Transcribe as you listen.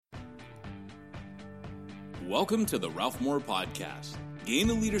Welcome to the Ralph Moore Podcast. Gain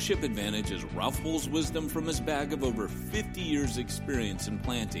a leadership advantage as Ralph pulls wisdom from his bag of over 50 years' experience in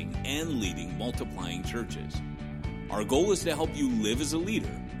planting and leading multiplying churches. Our goal is to help you live as a leader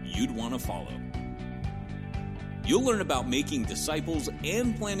you'd want to follow. You'll learn about making disciples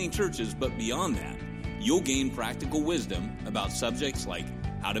and planting churches, but beyond that, you'll gain practical wisdom about subjects like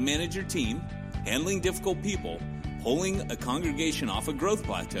how to manage your team, handling difficult people, pulling a congregation off a growth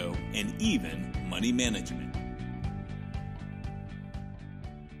plateau, and even money management.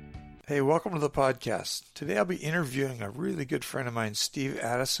 Hey, welcome to the podcast. Today I'll be interviewing a really good friend of mine, Steve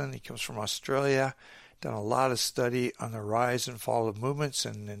Addison. He comes from Australia, done a lot of study on the rise and fall of movements,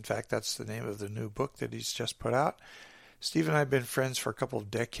 and in fact that's the name of the new book that he's just put out. Steve and I have been friends for a couple of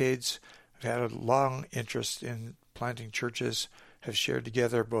decades. We've had a long interest in planting churches, have shared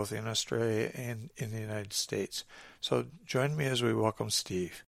together both in Australia and in the United States. So join me as we welcome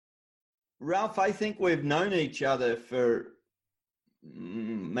Steve. Ralph, I think we've known each other for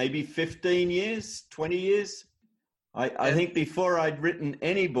maybe 15 years, 20 years. I think before I'd written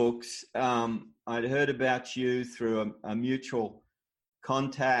any books, I'd heard about you through a mutual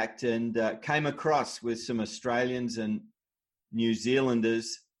contact and came across with some Australians and New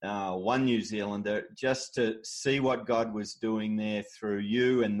Zealanders, one New Zealander, just to see what God was doing there through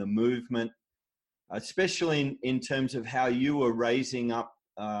you and the movement, especially in terms of how you were raising up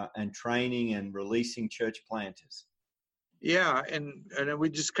and training and releasing church planters. Yeah, and we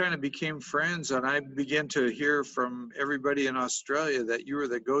just kind of became friends, and I began to hear from everybody in Australia that you were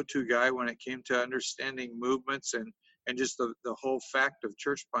the go-to guy when it came to understanding movements and just the whole fact of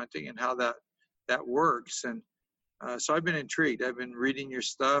church planting and how that works. And so I've been intrigued. I've been reading your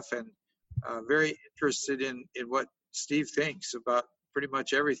stuff and very interested in what Steve thinks about pretty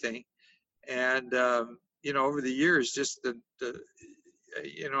much everything. And, over the years, just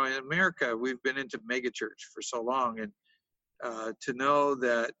in America, we've been into megachurch for so long, and to know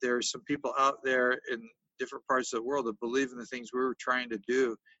that there's some people out there in different parts of the world that believe in the things we were trying to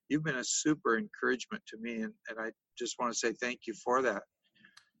do. You've been a super encouragement to me, and I just want to say thank you for that.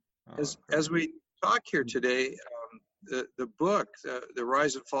 As we talk here today, the book, The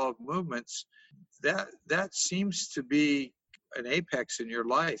Rise and Fall of Movements, that seems to be an apex in your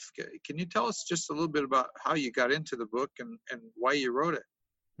life. Can you tell us just a little bit about how you got into the book and why you wrote it?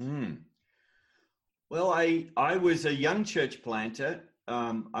 Well, I was a young church planter.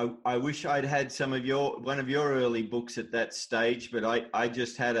 I wish I'd had one of your early books at that stage, but I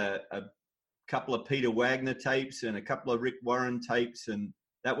just had a couple of Peter Wagner tapes and a couple of Rick Warren tapes, and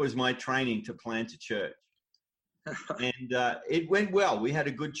that was my training to plant a church. And it went well. We had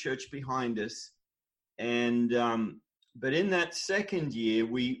a good church behind us, and but in that second year,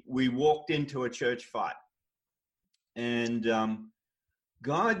 we walked into a church fight, and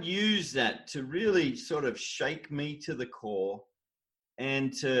God used that to really sort of shake me to the core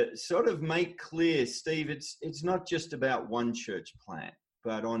and to sort of make clear, Steve, it's not just about one church plant,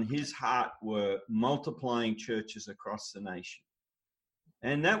 but on his heart were multiplying churches across the nation.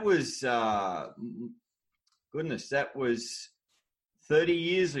 And that was, that was 30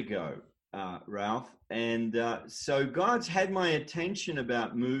 years ago, Ralph. And so God's had my attention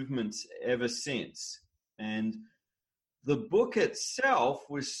about movements ever since. And the book itself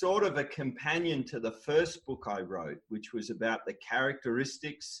was sort of a companion to the first book I wrote, which was about the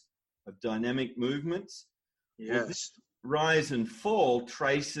characteristics of dynamic movements. Yes. Well, this Rise and Fall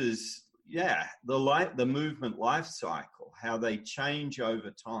traces, the movement life cycle, how they change over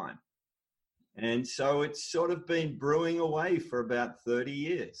time. And so it's sort of been brewing away for about 30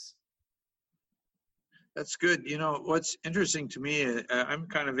 years. That's good. What's interesting to me, I'm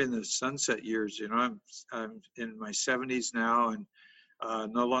kind of in the sunset years. I'm in my 70s now, and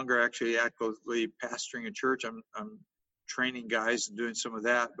no longer actually actively pastoring a church. I'm training guys and doing some of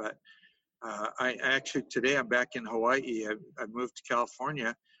that. But today I'm back in Hawaii. I moved to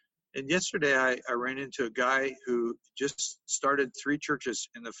California, and yesterday I ran into a guy who just started 3 churches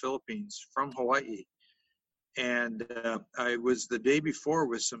in the Philippines from Hawaii. And I was the day before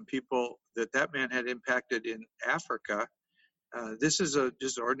with some people that man had impacted in Africa. This is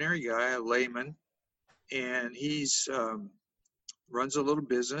just an ordinary guy, a layman, and he's runs a little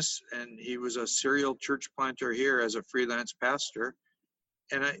business, and he was a serial church planter here as a freelance pastor.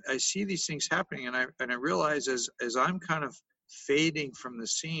 And I see these things happening, and I realize as I'm kind of fading from the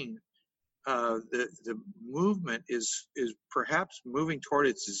scene, the movement is perhaps moving toward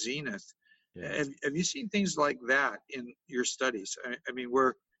its zenith. Yeah. Have you seen things like that in your studies? I mean,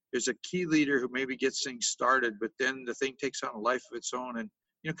 where there's a key leader who maybe gets things started, but then the thing takes on a life of its own, and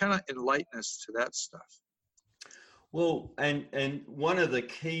kind of enlighten us to that stuff. Well, and one of the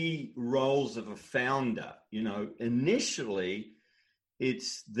key roles of a founder, initially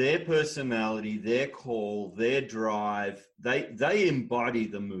it's their personality, their call, their drive. They embody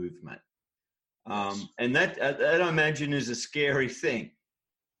the movement, and that I imagine is a scary thing.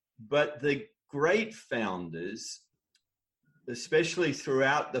 But the great founders, especially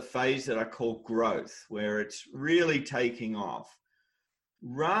throughout the phase that I call growth, where it's really taking off,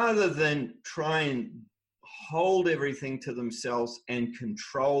 rather than try and hold everything to themselves and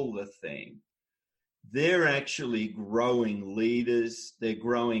control the thing, they're actually growing leaders, they're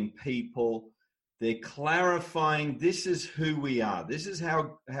growing people, they're clarifying this is who we are, this is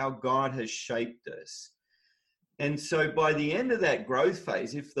how God has shaped us. And so by the end of that growth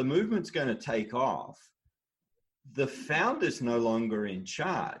phase, if the movement's going to take off, the founder's no longer in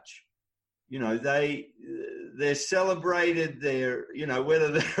charge. They're celebrated, they're,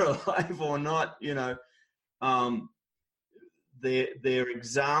 whether they're alive or not, their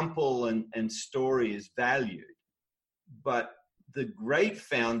example and story is valued. But the great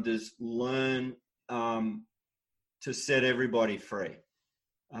founders learn to set everybody free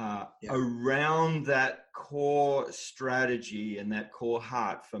around that core strategy and that core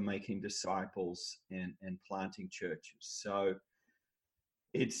heart for making disciples and planting churches. So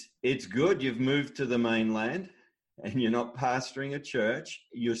it's good you've moved to the mainland and you're not pastoring a church.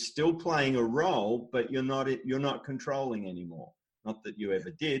 You're still playing a role, but you're not controlling anymore. Not that you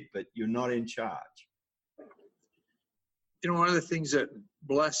ever did, but you're not in charge. One of the things that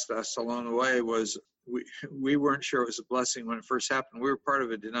blessed us along the way was we weren't sure it was a blessing when it first happened. We were part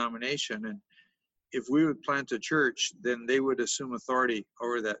of a denomination, and if we would plant a church, then they would assume authority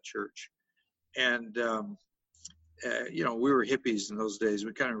over that church. And we were hippies in those days.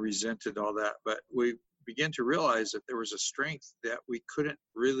 We kind of resented all that, but we began to realize that there was a strength that we couldn't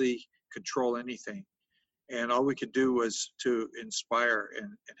really control anything. And all we could do was to inspire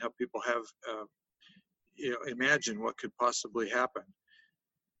and help people have, imagine what could possibly happen.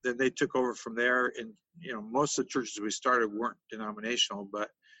 Then they took over from there. And, most of the churches we started weren't denominational, but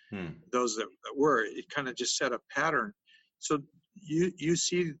those that were, it kind of just set a pattern. So you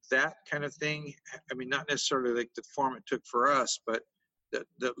see that kind of thing. I mean, not necessarily like the form it took for us, but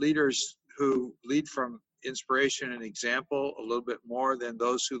that leaders who lead from inspiration and example a little bit more than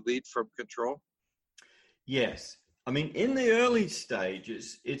those who lead from control. Yes. I mean, in the early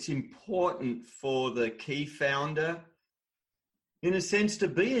stages, it's important for the key founder, in a sense, to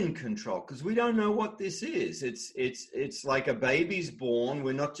be in control, because we don't know what this is. It's like a baby's born.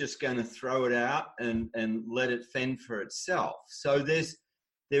 We're not just going to throw it out and let it fend for itself. So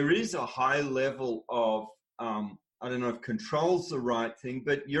there is a high level of, I don't know if control's the right thing,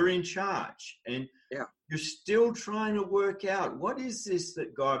 but you're in charge. And you're still trying to work out, what is this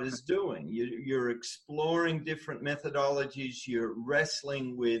that God is doing? You're exploring different methodologies. You're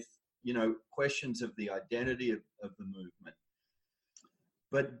wrestling with, questions of the identity of the movement.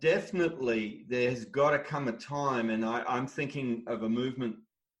 But definitely there's got to come a time, and I'm thinking of a movement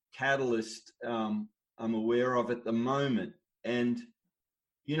catalyst I'm aware of at the moment. And,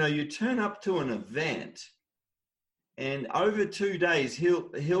 you turn up to an event, and over 2 days,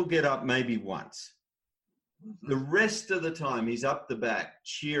 he'll get up maybe once. The rest of the time, he's up the back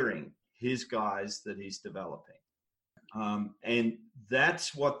cheering his guys that he's developing. And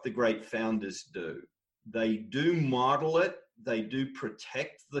that's what the great founders do. They do model it. They do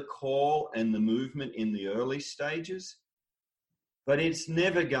protect the call and the movement in the early stages. But it's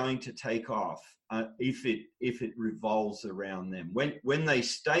never going to take off if it revolves around them. When they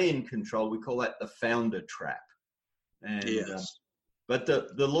stay in control, we call that the founder trap. And, yes. But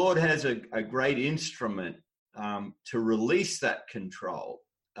the Lord has a great instrument to release that control.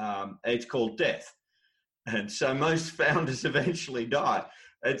 It's called death. And so most founders eventually die.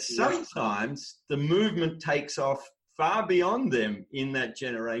 And sometimes the movement takes off far beyond them in that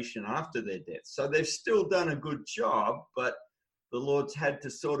generation after their death. So they've still done a good job, but the Lord's had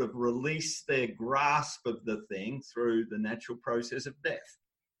to sort of release their grasp of the thing through the natural process of death.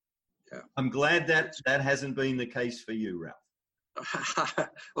 Yeah. I'm glad that hasn't been the case for you, Ralph.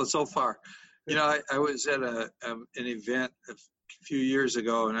 Well, so far. I was at an event a few years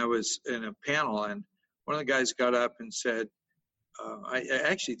ago, and I was in a panel, and one of the guys got up and said, I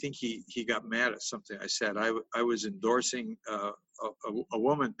actually think he got mad at something I said. I was endorsing a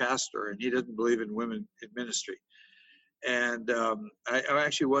woman pastor, and he didn't believe in women in ministry. And I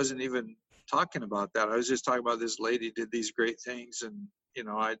actually wasn't even talking about that. I was just talking about this lady did these great things, and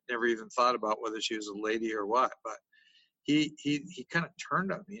I'd never even thought about whether she was a lady or what. But he kind of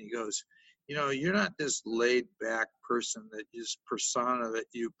turned on me and he goes, you're not this laid back person that is persona that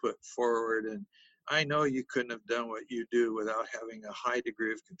you put forward. And I know you couldn't have done what you do without having a high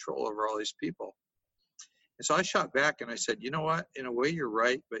degree of control over all these people. And so I shot back and I said, you know what? In a way, you're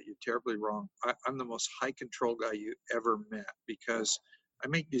right, but you're terribly wrong. I'm the most high control guy you ever met, because I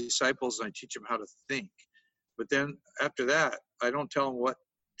make disciples and I teach them how to think. But then after that, I don't tell them what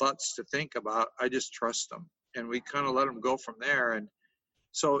thoughts to think about. I just trust them. And we kind of let them go from there. And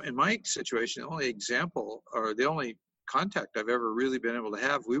so in my situation, the only example or the only contact I've ever really been able to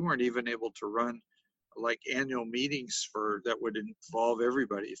have, we weren't even able to run like annual meetings that would involve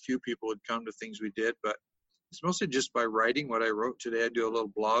everybody. A few people would come to things we did, but it's mostly just by writing what I wrote today. I do a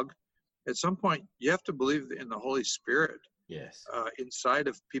little blog. At some point, you have to believe in the Holy Spirit. Yes. Inside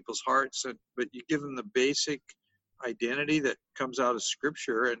of people's hearts, but you give them the basic identity that comes out of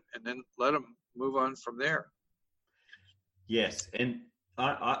Scripture, and then let them move on from there. Yes, and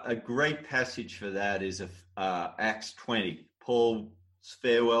a great passage for that is Acts 20, Paul's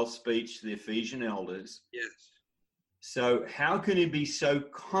farewell speech to the Ephesian elders. Yes. So how can he be so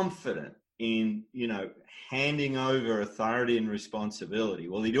confident in, handing over authority and responsibility?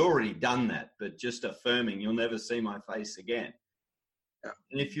 Well, he'd already done that, but just affirming, you'll never see my face again. Yeah.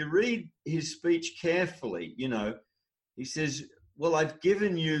 And if you read his speech carefully, he says, well, I've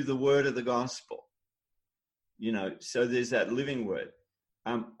given you the word of the gospel. So there's that living word.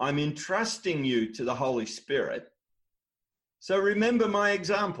 I'm entrusting you to the Holy Spirit. So remember my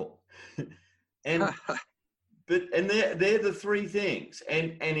example. And they're the three things.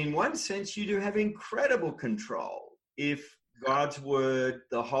 And in one sense, you do have incredible control if God's word,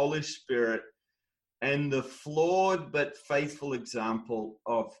 the Holy Spirit, and the flawed but faithful example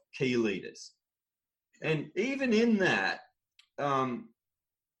of key leaders. And even in that,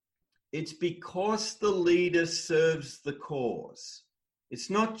 it's because the leader serves the cause. It's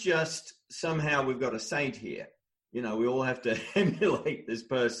not just somehow we've got a saint here. We all have to emulate this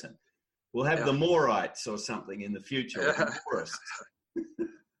person. We'll have the Moorites or something in the future.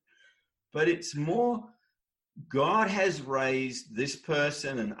 But it's more, God has raised this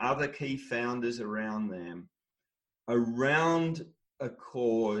person and other key founders around them around a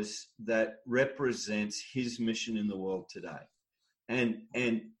cause that represents his mission in the world today. And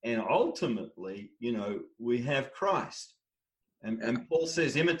ultimately, we have Christ. And Paul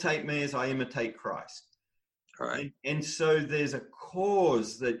says, imitate me as I imitate Christ. Right. And so there's a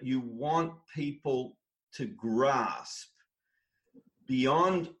cause that you want people to grasp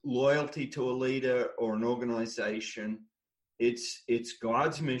beyond loyalty to a leader or an organization. It's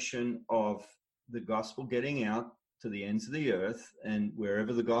God's mission of the gospel getting out to the ends of the earth, and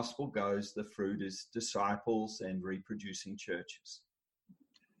wherever the gospel goes, the fruit is disciples and reproducing churches.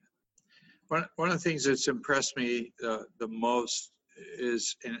 One of the things that's impressed me the most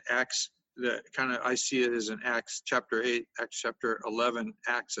is in Acts. I see it as an Acts chapter 8, Acts chapter 11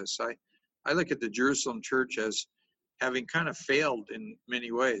 axis. I look at the Jerusalem church as having kind of failed in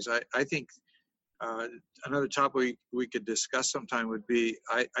many ways. I think another topic we could discuss sometime would be,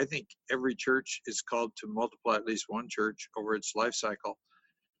 I think every church is called to multiply at least one church over its life cycle.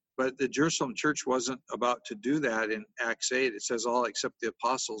 But the Jerusalem church wasn't about to do that in Acts 8. It says all except the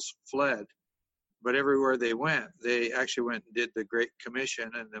apostles fled. But everywhere they went, they actually went and did the Great Commission.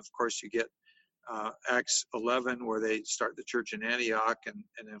 And of course, you get Acts 11, where they start the church in Antioch, and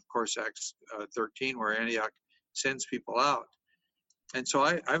then of course Acts 13, where Antioch sends people out. And so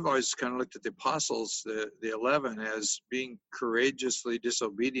I've always kind of looked at the apostles, the 11, as being courageously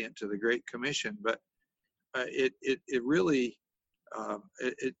disobedient to the Great Commission. But it really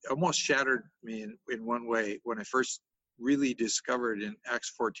it almost shattered me in one way when I first really discovered in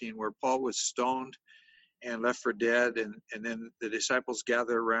Acts 14, where Paul was stoned and left for dead, and then the disciples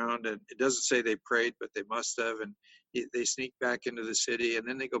gather around, and it doesn't say they prayed, but they must have, and they sneak back into the city, and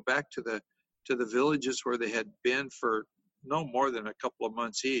then they go back to the villages where they had been for no more than a couple of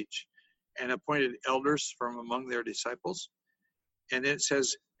months each, and appointed elders from among their disciples. And it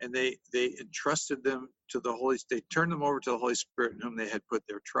says, and they entrusted them to they turned them over to the Holy Spirit, in whom they had put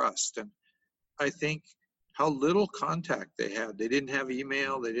their trust. And I think how little contact they had. They didn't have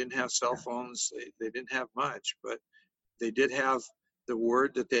email, they didn't have cell phones, they didn't have much, but they did have the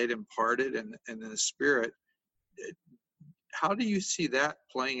word that they had imparted and the Spirit. How do you see that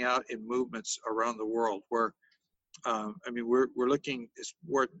playing out in movements around the world where, we're looking,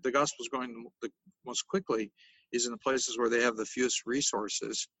 where the gospel is going the most quickly is in the places where they have the fewest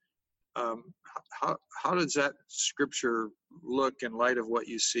resources. How does that scripture look in light of what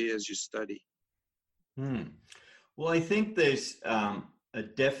you see as you study? Well, I think there's a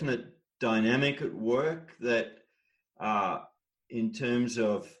definite dynamic at work that in terms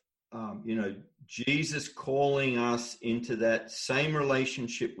of Jesus calling us into that same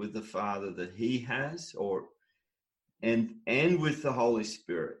relationship with the Father that he has, and with the Holy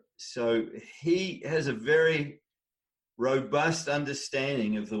Spirit. So he has a very robust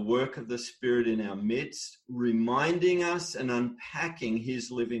understanding of the work of the Spirit in our midst, reminding us and unpacking his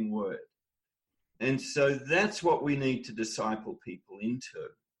living word. And so that's what we need to disciple people into.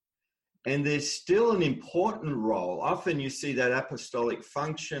 And there's still an important role. Often you see that apostolic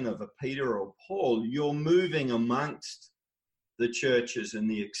function of a Peter or Paul. You're moving amongst the churches and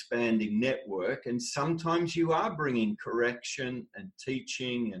the expanding network, and sometimes you are bringing correction and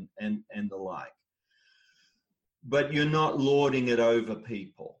teaching and the like. But you're not lording it over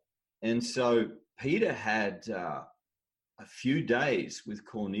people. And so Peter had a few days with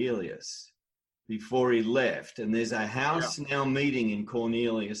Cornelius before he left. And there's a house now meeting in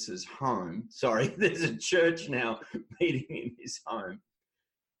Cornelius's home. Sorry, there's a church now meeting in his home.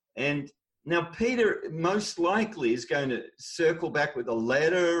 And now Peter most likely is going to circle back with a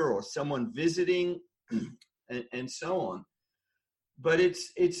letter or someone visiting and so on. But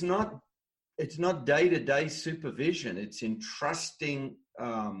it's not day-to-day supervision. It's entrusting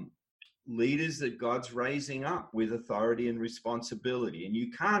leaders that God's raising up with authority and responsibility. And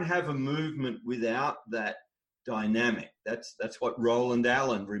you can't have a movement without that dynamic. That's what Roland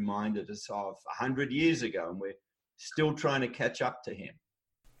Allen reminded us of 100 years ago, and we're still trying to catch up to him.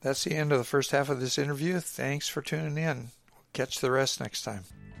 That's the end of the first half of this interview. Thanks for tuning in. We'll catch the rest next time.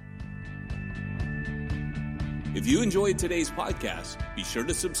 If you enjoyed today's podcast, be sure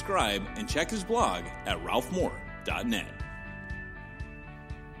to subscribe and check his blog at ralphmoore.net.